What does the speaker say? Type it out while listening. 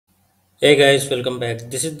Hey guys, welcome back.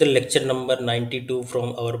 This is the lecture number 92 from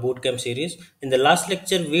our bootcamp series. In the last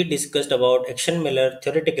lecture, we discussed about action mailer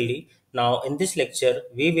theoretically. Now, in this lecture,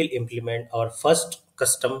 we will implement our first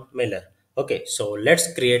custom mailer. Okay, so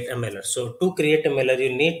let's create a mailer. So, to create a mailer,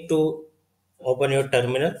 you need to open your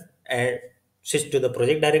terminal and switch to the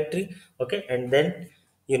project directory. Okay, and then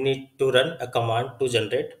you need to run a command to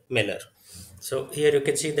generate mailer. So here you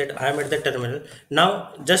can see that I am at the terminal.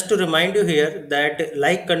 Now, just to remind you here that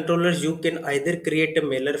like controllers, you can either create a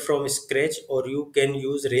mailer from scratch or you can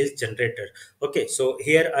use Rails generator. Okay, so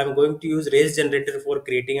here I'm going to use Rails generator for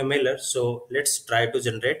creating a mailer. So let's try to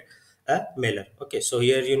generate a mailer. Okay, so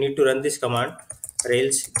here you need to run this command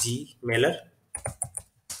Rails G mailer.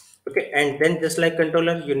 Okay, and then just like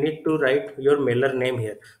controller, you need to write your mailer name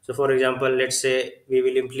here. So for example, let's say we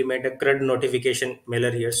will implement a CRUD notification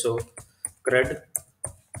mailer here. So CRUD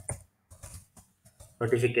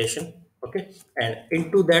notification. Okay, and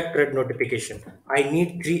into that thread notification I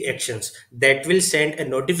need three actions that will send a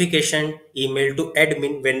notification email to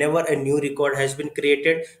admin whenever a new record has been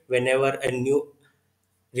created, whenever a new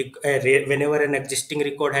whenever an existing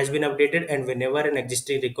record has been updated, and whenever an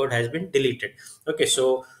existing record has been deleted. Okay,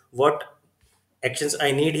 so what actions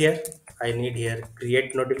I need here? I need here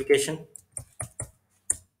create notification,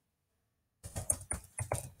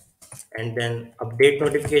 and then update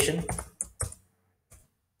notification,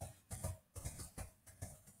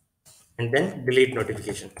 and then delete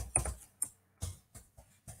notification.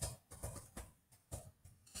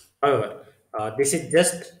 However, this is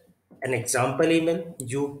just an example email.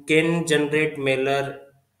 You can generate mailer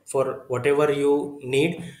for whatever you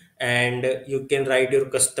need, and you can write your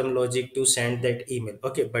custom logic to send that email.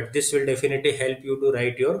 Okay, but this will definitely help you to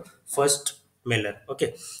write your first mailer.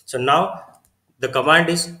 Okay, so now the command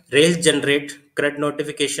is Rails generate CRUD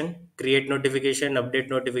notification, create notification, update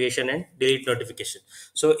notification, and delete notification.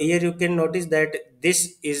 So here you can notice that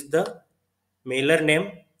this is the mailer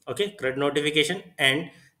name. Okay, CRUD notification, and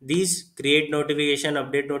these create notification,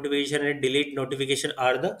 update notification, and delete notification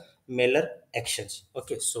are the mailer actions.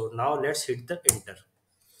 Okay, so now let's hit the enter.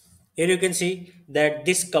 Here you can see that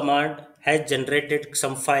this command has generated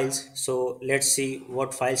some files. So let's see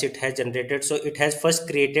what files it has generated. So it has first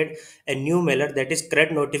created a new mailer, that is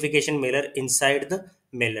CRUD notification mailer, inside the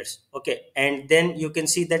mailers. Okay, and then you can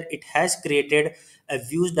see that it has created a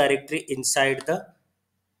views directory inside the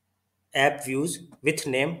app views with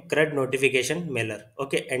name CRUD notification mailer.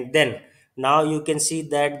 Okay, and then now you can see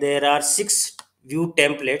that there are six view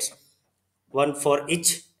templates, one for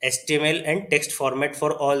each HTML and text format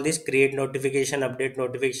for all these create notification, update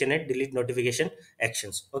notification, and delete notification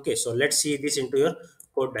actions. Okay, so let's see this into your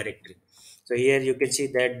code directory. So here you can see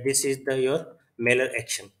that this is the your mailer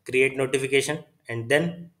action, create notification, and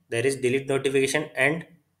then there is delete notification, and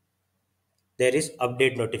there is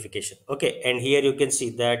update notification. Okay, and here you can see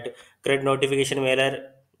that CRUD notification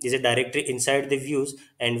mailer is a directory inside the views,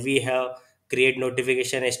 and we have create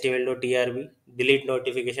notification html.erb, delete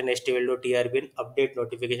notification html.erb, and update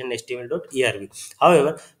notification html.erb.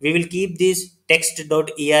 However, we will keep these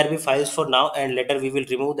text.erb files for now, and later we will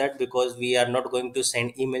remove that because we are not going to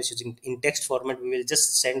send emails using in text format. We will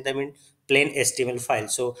just send them in plain html file.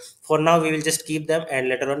 So for now we will just keep them, and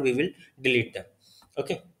later on we will delete them.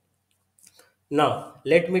 Okay, now,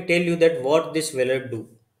 let me tell you that what this mailer do.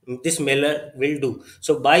 This mailer will do.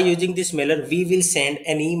 So by using this mailer, we will send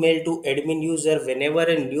an email to admin user whenever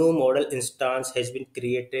a new model instance has been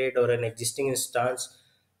created or an existing instance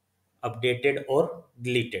updated or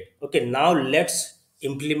deleted. Okay, now let's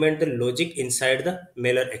implement the logic inside the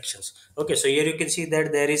mailer actions. Okay, so here you can see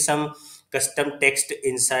that there is some custom text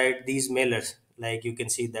inside these mailers. Like you can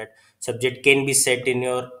see that subject can be set in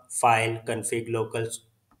your file config locals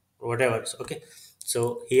whatever. Okay,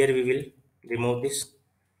 so here we will remove this.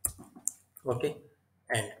 Okay,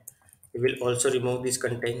 and we will also remove this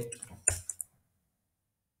content.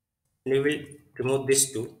 We will remove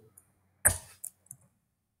this too.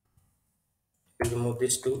 We'll remove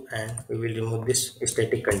this too, and we will remove this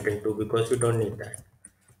static content too because we don't need that.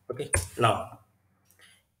 Okay, now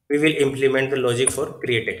we will implement the logic for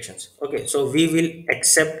create actions. Okay, so we will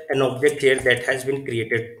accept an object here that has been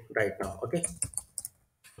created right now. Okay,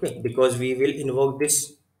 okay, because we will invoke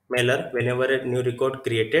this mailer whenever a new record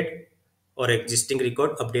created or existing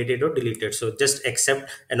record updated or deleted. So just accept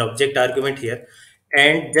an object argument here,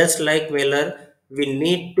 and just like mailer, we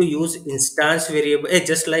need to use instance variable,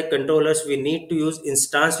 just like controllers, we need to use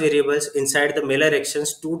instance variables inside the mailer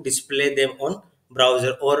actions to display them on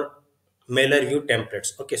browser or mailer view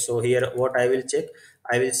templates. Okay, so here what I will check,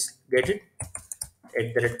 I will get it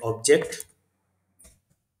at that object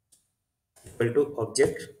equal to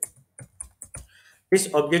object, This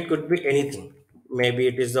object could be anything. Maybe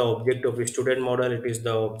it is the object of a student model, it is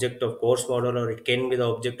the object of course model, or it can be the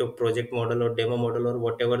object of project model or demo model, or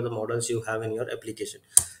whatever the models you have in your application.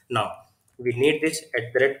 Now we need this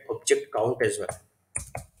at the rate object count as well.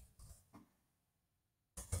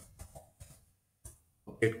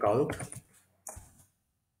 Object count,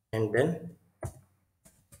 and then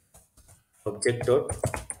object dot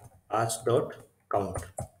ask dot count.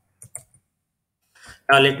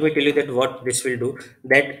 Now let me tell you that what this will do,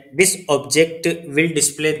 that this object will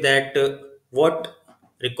display that what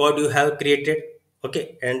record you have created.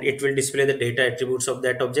 Okay, and it will display the data attributes of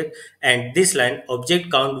that object, and this line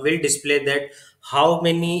object count will display that how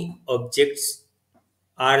many objects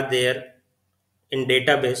are there in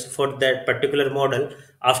database for that particular model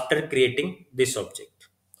after creating this object.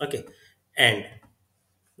 Okay, and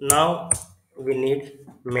now we need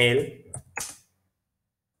mail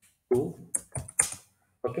to.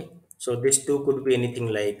 Okay, so this two could be anything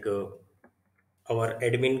like our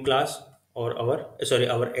admin class, or our sorry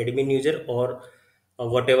our admin user, or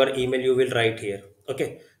whatever email you will write here.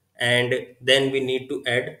 Okay, and then we need to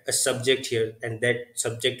add a subject here, and that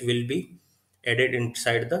subject will be added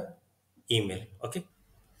inside the email. Okay,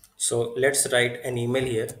 so let's write an email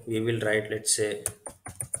here. We will write, let's say,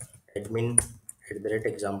 admin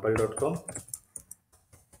 @example.com,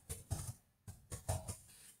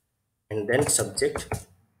 and then subject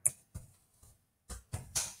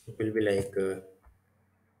will be like a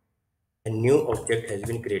new object has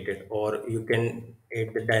been created, or you can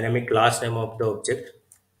add the dynamic class name of the object,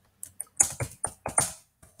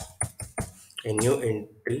 a new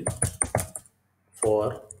entry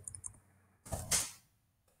for,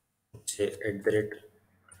 say, at the rate,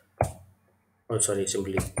 or sorry,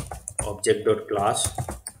 simply object dot class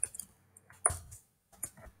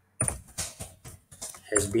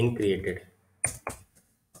has been created.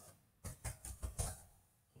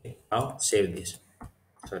 Okay, now save this.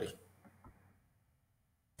 Sorry,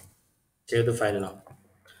 save the file now.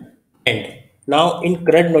 And now in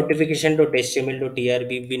CRUD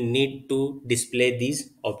notification.html.trb, we need to display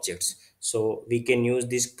these objects. So we can use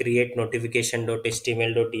this create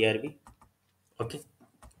notification.html.trb. Okay,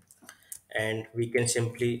 and we can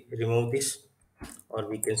simply remove this, or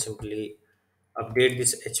we can simply update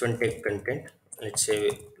this h1 tag content. Let's say,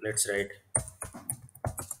 let's write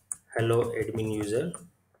hello admin user.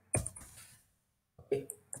 Okay,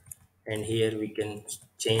 and here we can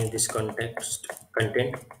change this context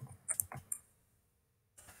content,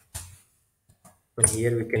 and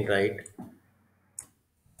here we can write,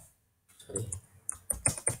 sorry,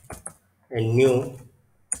 a new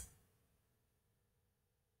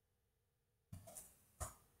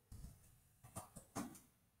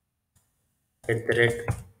at the rate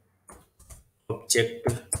object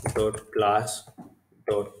dot class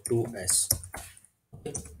dot 2s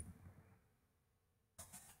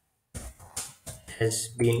has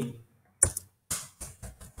been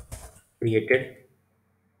created.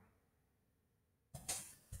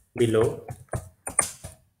 Below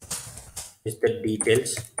is the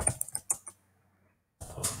details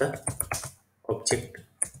of the object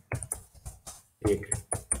created.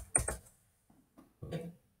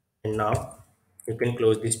 Okay, and now you can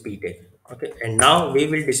close this p tag. Okay, and now we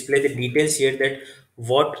will display the details here, that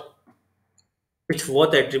what which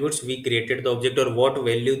what attributes we created the object, or what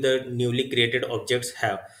value the newly created objects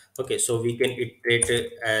have. Okay, so we can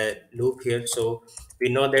iterate a loop here, so we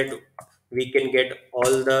know that we can get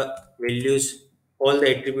all the values, all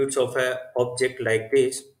the attributes of a object like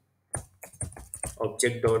this.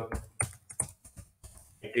 Object dot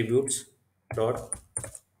attributes dot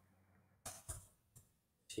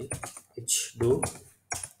each do.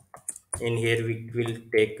 In here we will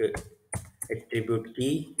take attribute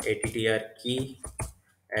key, attr key,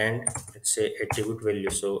 and let's say attribute value,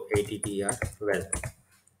 so attr well.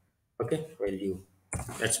 Okay, value.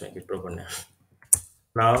 Let's make it proper now.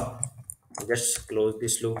 Now just close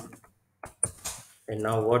this loop, and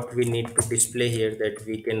now what we need to display here, that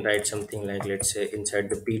we can write something like, let's say, inside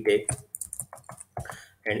the p tag,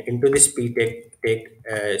 and into this p tag take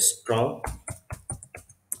a strong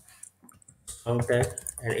tag,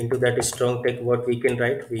 and into that strong tag what we can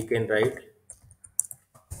write, we can write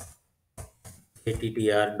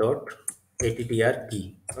attr dot attr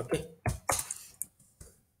key. Okay,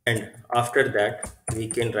 and after that we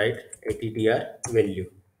can write attr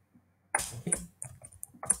value. Okay,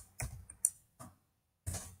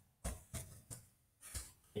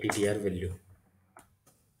 attr value,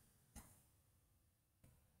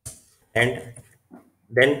 and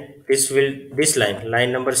then this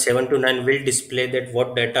line number 7 to 9 will display that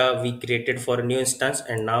what data we created for a new instance.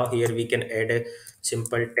 And now here we can add a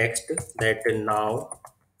simple text that now,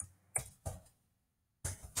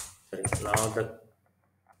 sorry, now the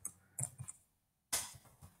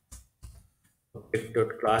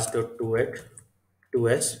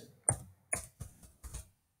object.class.2s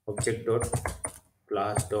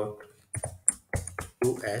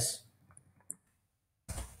object.class.2s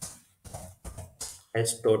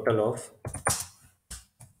has total of,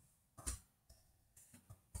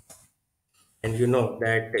 and you know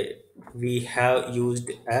that we have used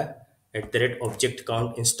a at the rate object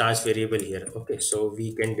count instance variable here. Okay, so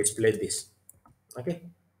we can display this. Okay,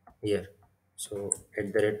 here, so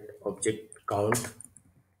at the rate object count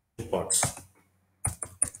imports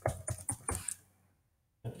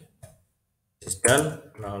is done.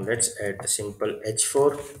 Now let's add a simple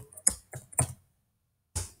h4.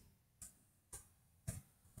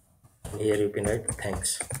 Here you can write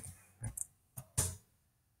thanks,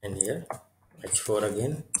 and here h4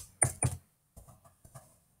 again,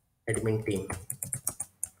 admin team.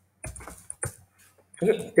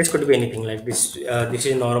 Okay, this could be anything like this. This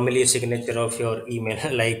is normally a signature of your email.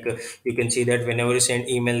 Like you can see that whenever you send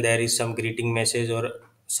email, there is some greeting message or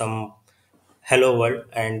some hello world,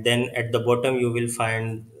 and then at the bottom you will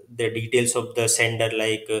find the details of the sender.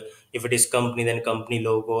 Like if it is company, then company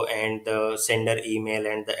logo and the sender email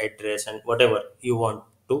and the address and whatever you want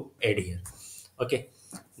to add here. Okay,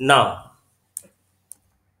 now,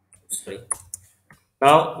 sorry.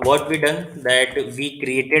 Now, what we done that we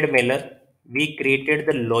created mailer, we created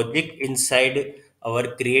the logic inside our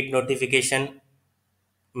create notification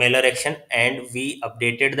mailer action, and we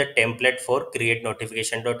updated the template for create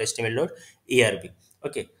notification.html.erb.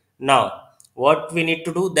 Okay. Now, what we need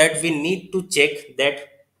to do that we need to check that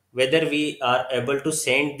whether we are able to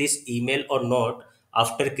send this email or not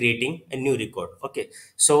after creating a new record. Okay,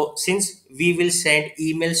 so since we will send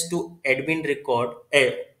emails to admin record,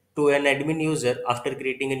 to an admin user after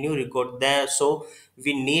creating a new record there, so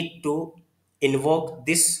we need to invoke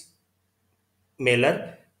this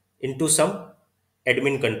mailer into some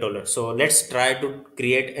admin controller. So let's try to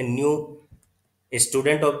create a new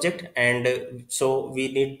student object, and so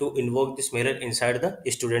we need to invoke this mailer inside the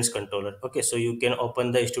students controller. Okay, so you can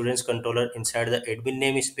open the students controller inside the admin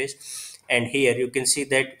namespace, and here you can see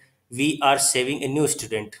that we are saving a new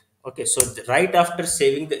student. Okay, so right after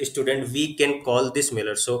saving the student we can call this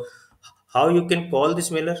mailer. So how you can call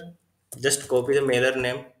this mailer, just copy the mailer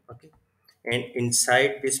name. Okay, and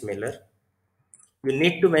inside this mailer you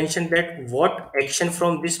need to mention that what action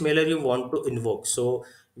from this mailer you want to invoke. So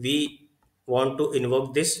we want to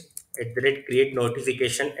invoke this at the rate create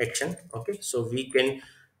notification action. Okay, so we can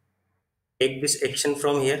take this action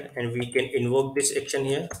from here and we can invoke this action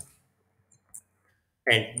here,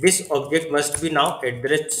 and this object must be now at the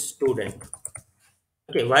rate student.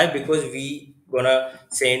 Okay, why? Because we gonna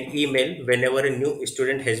send email whenever a new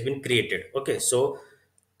student has been created. Okay, so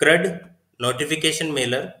crud notification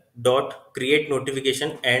mailer dot create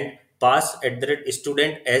notification and pass at the rate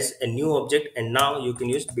student as a new object, and now you can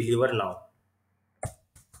use deliver now.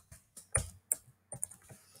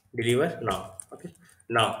 Okay,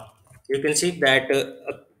 now you can see that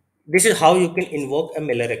this is how you can invoke a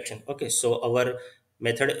mailer action. Okay, so our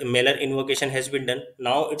method mailer invocation has been done.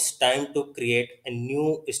 Now it's time to create a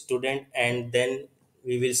new student, and then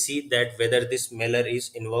we will see that whether this mailer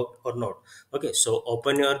is invoked or not. Okay, so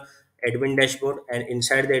open your admin dashboard, and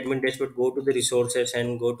inside the admin dashboard go to the resources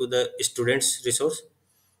and go to the students resource.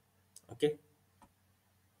 Okay,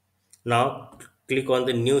 now click on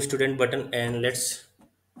the new student button, and let's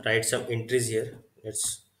write some entries here.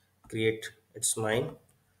 Let's create it's mine,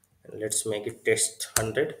 and let's make it test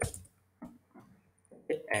 100.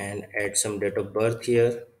 Okay, and add some date of birth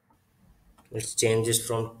here. Let's change this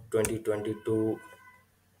from 2022,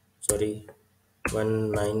 sorry,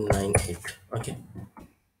 1998. Okay,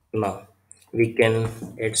 now we can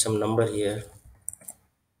add some number here.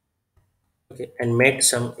 Okay, and make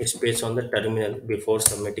some space on the terminal before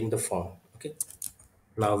submitting the form. Okay,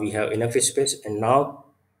 now we have enough space, and now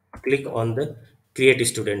click on the create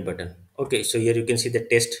student button. Okay, so here you can see the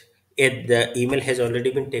test. The email has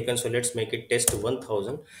already been taken, so let's make it test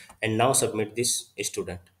 1000, and now submit this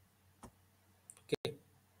student. Okay,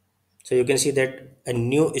 so you can see that a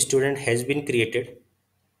new student has been created.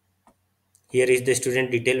 Here is the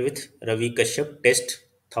student detail with Ravi Kashyap test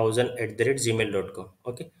 1000 at the rate gmail.com.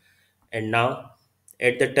 Okay, and now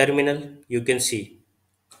at the terminal you can see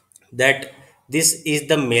that this is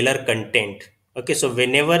the mailer content. Okay, so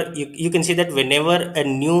whenever you can see that whenever a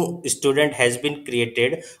new student has been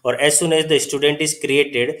created, or as soon as the student is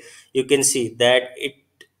created, you can see that it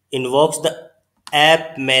invokes the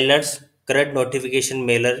app mailers CRUD notification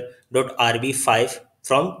mailer dot rb5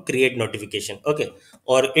 from create notification. Okay,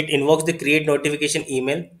 or it invokes the create notification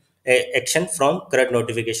email action from CRUD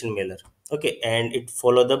notification mailer. Okay, and it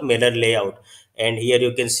follow the mailer layout. And here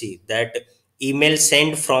you can see that email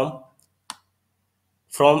sent from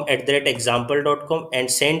at the rate example.com and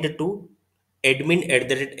send to admin at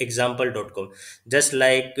the rate example.com, just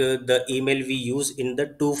like the email we use in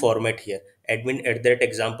the two format here, admin at the rate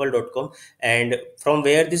example.com. And from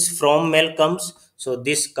where this from mail comes, so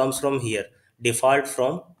this comes from here, default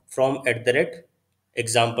from at the rate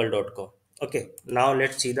example.com. Okay, now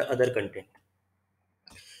let's see the other content.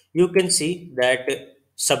 You can see that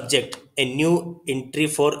subject, a new entry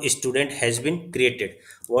for student has been created.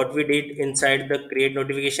 What we did inside the create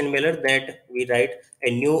notification mailer, that we write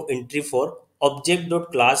a new entry for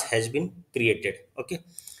object.class has been created. Okay,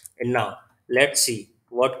 and now let's see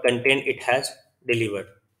what content it has delivered.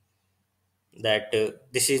 That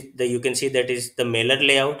this is the, you can see that is the mailer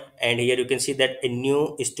layout, and here you can see that a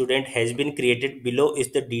new student has been created. Below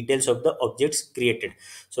is the details of the objects created.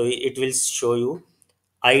 So it will show you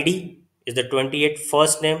ID is the 28,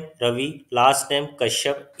 first name Ravi, last name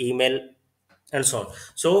Kashyap, email, and so on.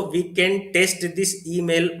 So we can test this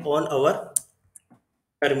email on our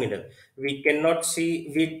terminal. We cannot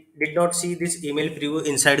see, we did not see this email preview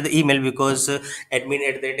inside the email, because admin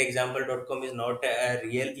at that example.com is not a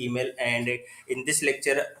real email. And in this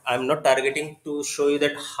lecture I'm not targeting to show you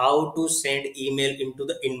that how to send email into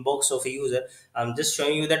the inbox of a user. I'm just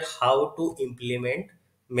showing you that how to implement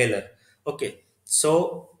mailer. Okay,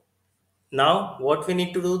 so now what we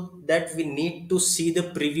need to do, that we need to see the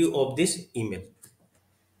preview of this email.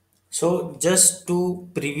 So just to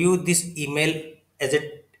preview this email as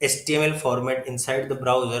a HTML format inside the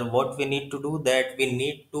browser, what we need to do, that we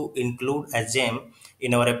need to include a gem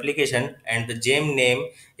in our application, and the gem name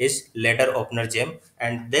is letter opener gem,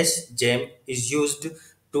 and this gem is used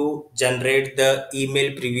to generate the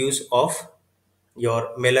email previews of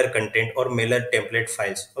your mailer content or mailer template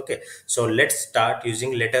files. Okay, so let's start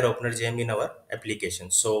using letter opener gem in our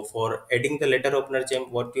application. So for adding the letter opener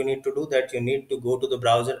gem, what you need to do, that you need to go to the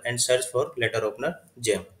browser and search for letter opener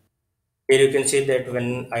gem. Here you can see that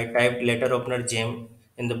when I typed letter opener gem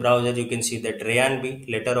in the browser, you can see that Rayan B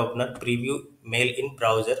letter opener preview mail in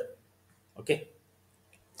browser. Okay,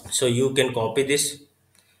 so you can copy this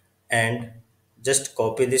and just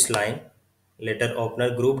copy this line, letter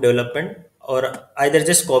opener group development, or either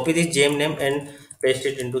just copy this gem name and paste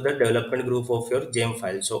it into the development group of your gem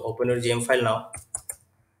file. So open your gem file now.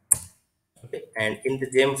 Okay, and in the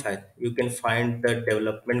gem file you can find the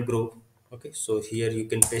development group. Okay, so here you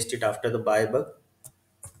can paste it after the buy bug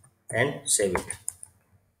and save it.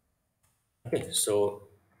 Okay, so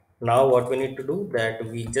now what we need to do, that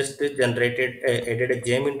we just generated added a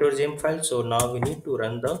gem into our gem file. So now we need to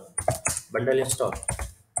run the bundle install.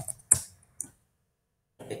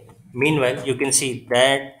 Meanwhile, you can see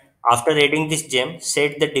that after adding this gem,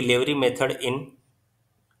 set the delivery method in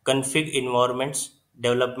config environments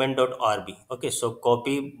development.rb. Okay, so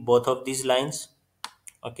copy both of these lines.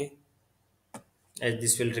 Okay, as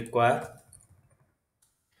this will require.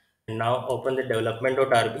 And now open the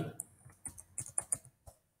development.rb.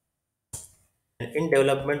 And in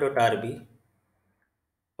development.rb,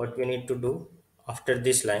 what we need to do after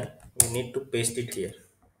this line, we need to paste it here.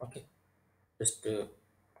 Okay, just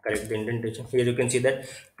correct the indentation. Here you can see that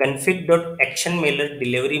config.action mailer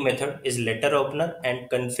delivery method is letter opener, and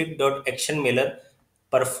config.action mailer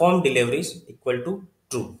perform deliveries equal to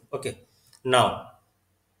true. Okay, now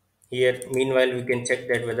here meanwhile we can check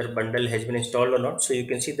that whether bundle has been installed or not. So you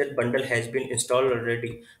can see that bundle has been installed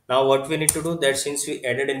already. Now what we need to do, that since we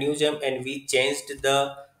added a new gem and we changed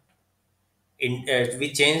the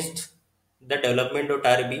we changed the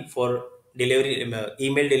development.rb for delivery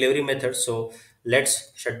email delivery method. So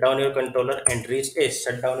let's shut down your controller and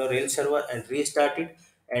shut down your rail server and restart it.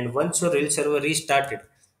 And once your rail server restarted,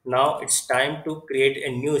 now it's time to create a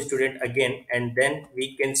new student again, and then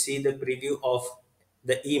we can see the preview of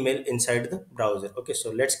the email inside the browser. Okay, so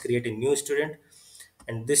let's create a new student,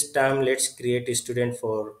 and this time let's create a student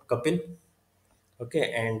for Kapil.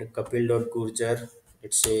 Okay, and kapil.gurjar,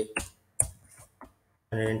 let's say,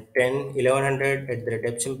 and 10 1100 at the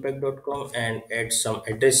repsimpact.com, and add some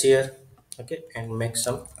address here. Okay, and make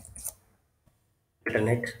some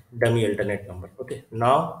alternate dummy alternate number. Okay,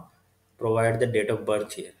 now provide the date of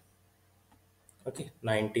birth here. Okay,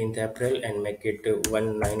 19th April, and make it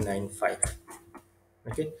 1995.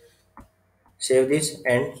 Okay, save this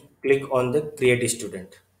and click on the create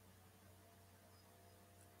student.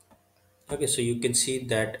 Okay, so you can see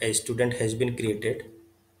that a student has been created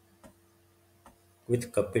with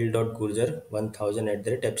kapil.gurjar 1000 at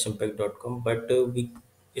the appsimpact.com, but we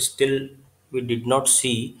still we did not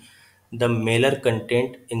see the mailer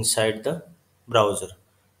content inside the browser.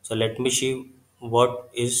 So let me see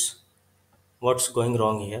what's going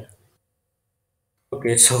wrong here.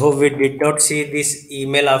 Okay, so we did not see this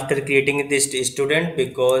email after creating this student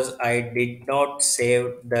because I did not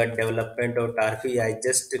save the development.rp. I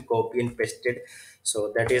just copy and pasted.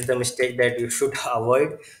 So that is the mistake that you should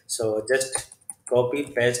avoid. So just copy,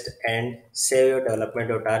 paste, and save your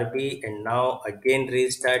development.rp. And now again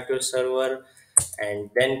restart your server and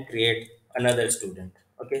then create another student.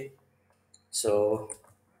 Okay, so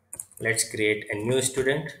let's create a new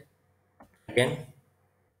student again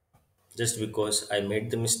just because I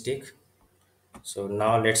made the mistake. So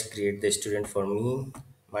now let's create the student for me,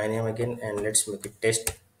 my name again, and let's make it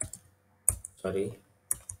test. Sorry,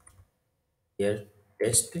 here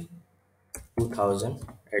test 2000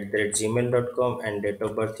 at the gmail.com, and date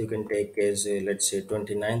of birth you can take as let's say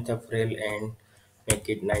 29th April and make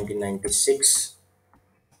it 1996.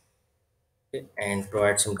 Okay, and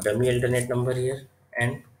provide some dummy alternate number here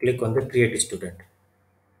and click on the create student.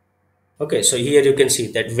 Okay, so here you can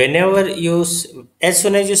see that whenever as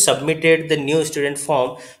soon as you submitted the new student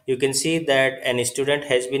form, you can see that an student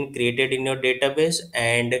has been created in your database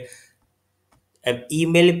and an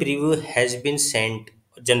email preview has been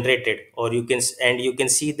generated, or you can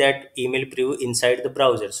see that email preview inside the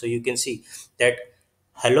browser. So you can see that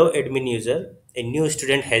hello admin user, a new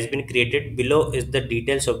student has been created. Below is the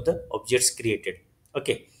details of the objects created.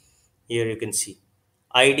 Okay, here you can see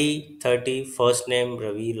ID 30, first name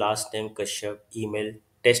Ravi, last name Kashyap, email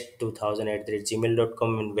test 2000 at the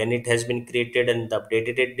gmail.com, and when it has been created and the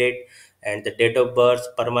updated date, and the date of birth,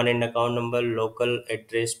 permanent account number, local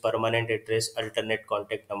address, permanent address, alternate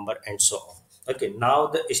contact number, and so on. Okay, now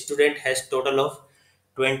the student has total of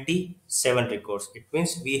 27 records. It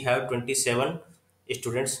means we have 27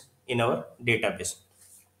 students in our database.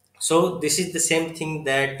 So this is the same thing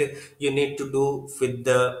that you need to do with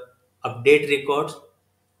the update records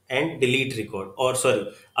and delete record, or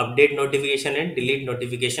sorry, update notification and delete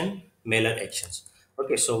notification mailer actions.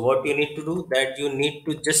 Okay, so what you need to do, that you need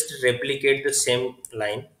to just replicate the same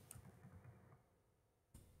line.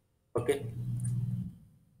 Okay,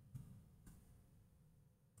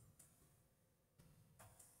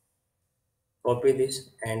 copy this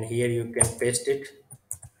and here you can paste it,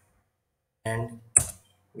 and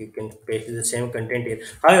you can paste the same content here.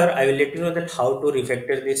 However, I will let you know that how to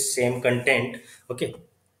refactor this same content. Okay,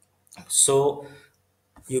 so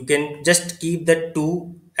you can just keep the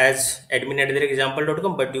two as admin at the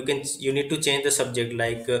example.com, but you need to change the subject,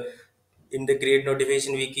 like in the create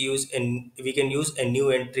notification we can use a new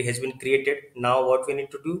entry has been created. Now what we need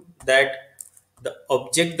to do, that the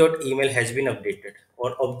object.email has been updated,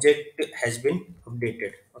 or object has been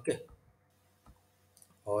updated. Okay,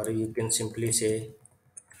 or you can simply say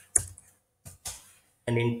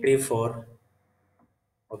an entry for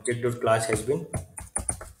object.class has been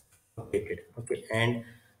updated. Okay, and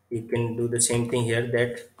you can do the same thing here,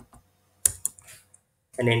 that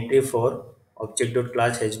an entry for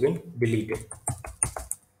object.class has been deleted.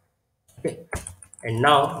 Okay, and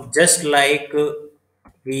now just like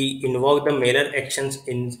we invoke the mailer actions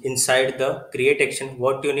inside the create action,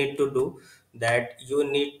 what you need to do, that you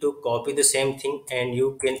need to copy the same thing and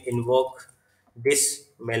you can invoke this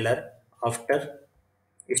mailer after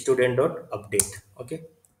student.update. Okay,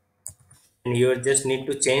 and you just need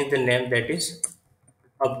to change the name, that is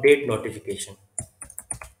update notification.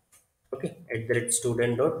 Okay, at the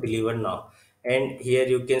student.deliver now, and here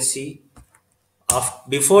you can see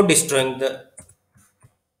before destroying the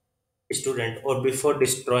student or before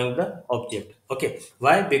destroying the object. Okay,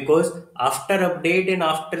 why? Because after update and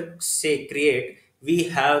after say create, we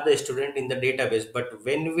have the student in the database, but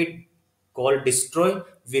when we call destroy,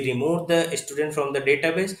 we remove the student from the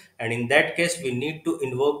database, and in that case we need to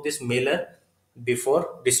invoke this mailer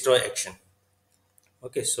before destroy action.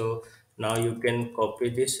 Okay, so now you can copy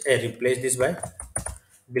this, replace this by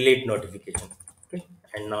delete notification. Okay,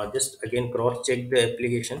 and now just again cross check the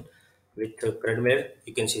application with CrudMail.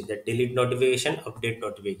 You can see that delete notification, update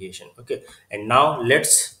notification. Okay, and now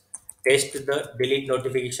let's test the delete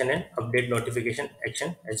notification and update notification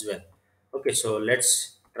action as well. Okay, so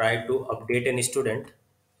let's try to update any student.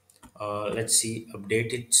 Let's see,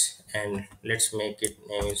 update it, and let's make it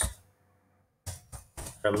name is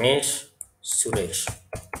Ramesh Suresh,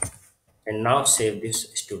 and now save this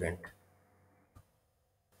student.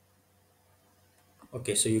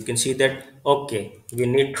 Okay, so you can see that, okay, we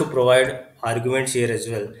need to provide arguments here as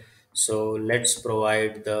well. So let's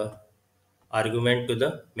provide the argument to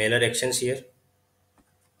the mailer actions here.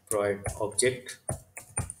 provide object,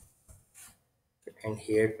 and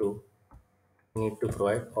here too need to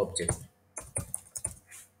provide object.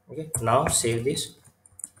 Okay, now save this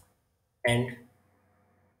and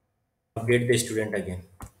update the student again.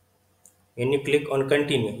 When you click on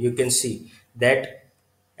continue, you can see that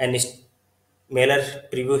an mailer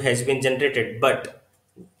preview has been generated, but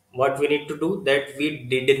what we need to do that we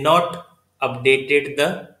did not updated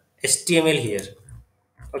the HTML here.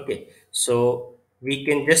 Okay, so we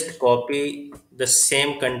can just copy the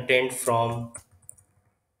same content from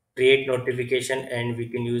create notification, and we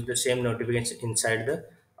can use the same notification inside the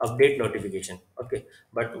update notification. Okay,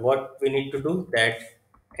 but what we need to do that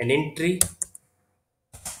an entry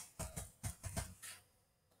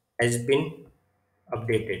has been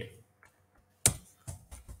updated.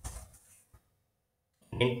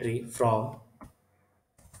 Entry from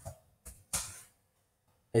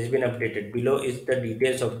has been updated. Below is the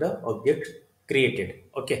details of the object created.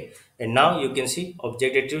 Okay, and now you can see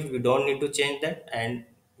object attributes. We don't need to change that, and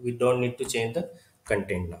we don't need to change the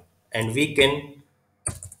content now. And we can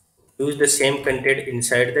use the same content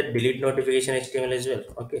inside the delete notification HTML as well.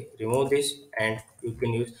 Okay, remove this, and you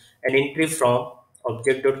can use an entry from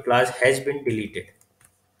object.class has been deleted.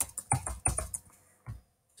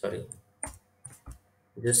 Sorry,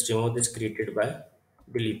 just remove this created by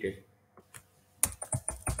deleted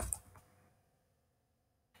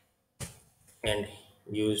and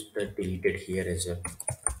use the deleted here as well.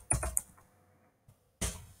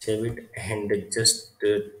 Save it and just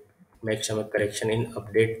make some correction in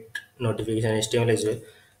update notification HTML as well.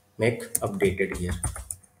 Make updated here.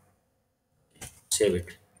 Save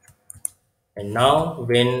it. And now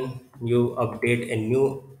when you update a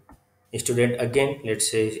new student again,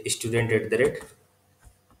 let's say student at the rate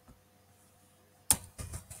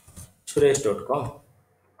suresh.com,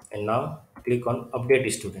 and now click on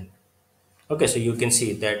update student. Okay, so you can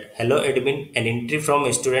see that hello admin, an entry from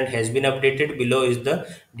a student has been updated. Below is the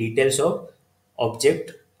details of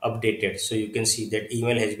object updated. So you can see that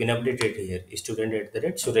email has been updated here, student at the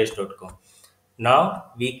rate suresh.com. Now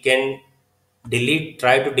we can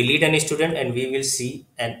try to delete any student, and we will see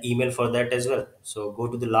an email for that as well. So go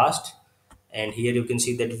to the last, and here you can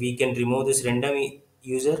see that we can remove this random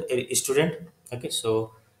user student. Okay,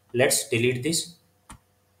 so let's delete this.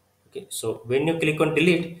 Okay, so when you click on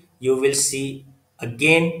delete, you will see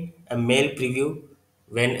again a mail preview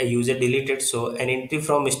when a user deleted. So an entry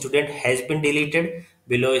from a student has been deleted.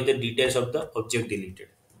 Below is the details of the object deleted.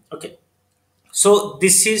 Okay, so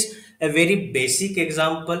this is a very basic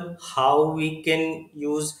example how we can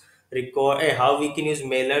use how we can use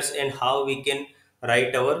mailers, and how we can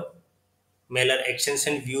write our mailer actions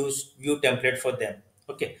and view template for them.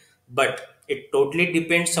 Okay, but it totally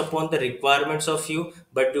depends upon the requirements of you,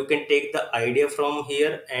 but you can take the idea from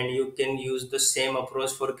here and you can use the same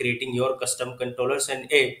approach for creating your custom controllers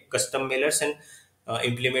and a custom mailers, and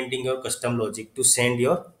implementing your custom logic to send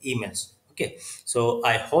your emails. Okay, so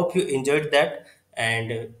I hope you enjoyed that,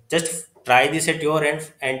 and just try this at your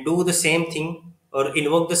end and do the same thing or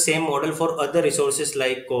invoke the same model for other resources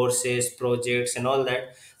like courses, projects, and all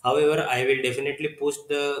that. However, I will definitely push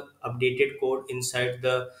the updated code inside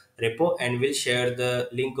the repo, and will share the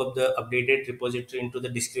link of the updated repository into the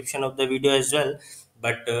description of the video as well.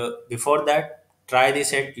 But before that, try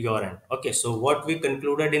this at your end. Okay, so what we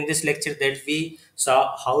concluded in this lecture, that we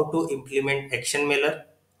saw how to implement action mailer,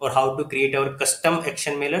 or how to create our custom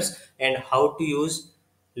action mailers, and how to use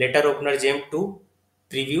letter opener gem to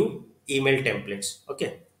preview email templates.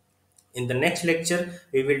 Okay, in the next lecture,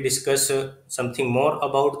 we will discuss something more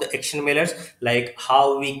about the action mailers, like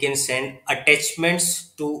how we can send attachments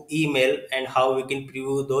to email and how we can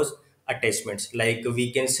preview those attachments. Like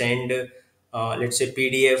we can send, let's say,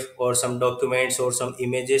 PDF or some documents or some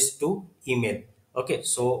images to email. Okay,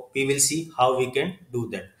 so we will see how we can do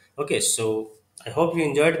that. Okay, so I hope you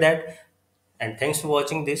enjoyed that, and thanks for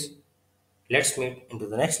watching this. Let's meet into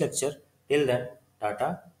the next lecture. Till then,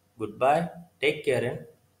 Tata, goodbye, take care, and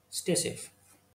stay safe.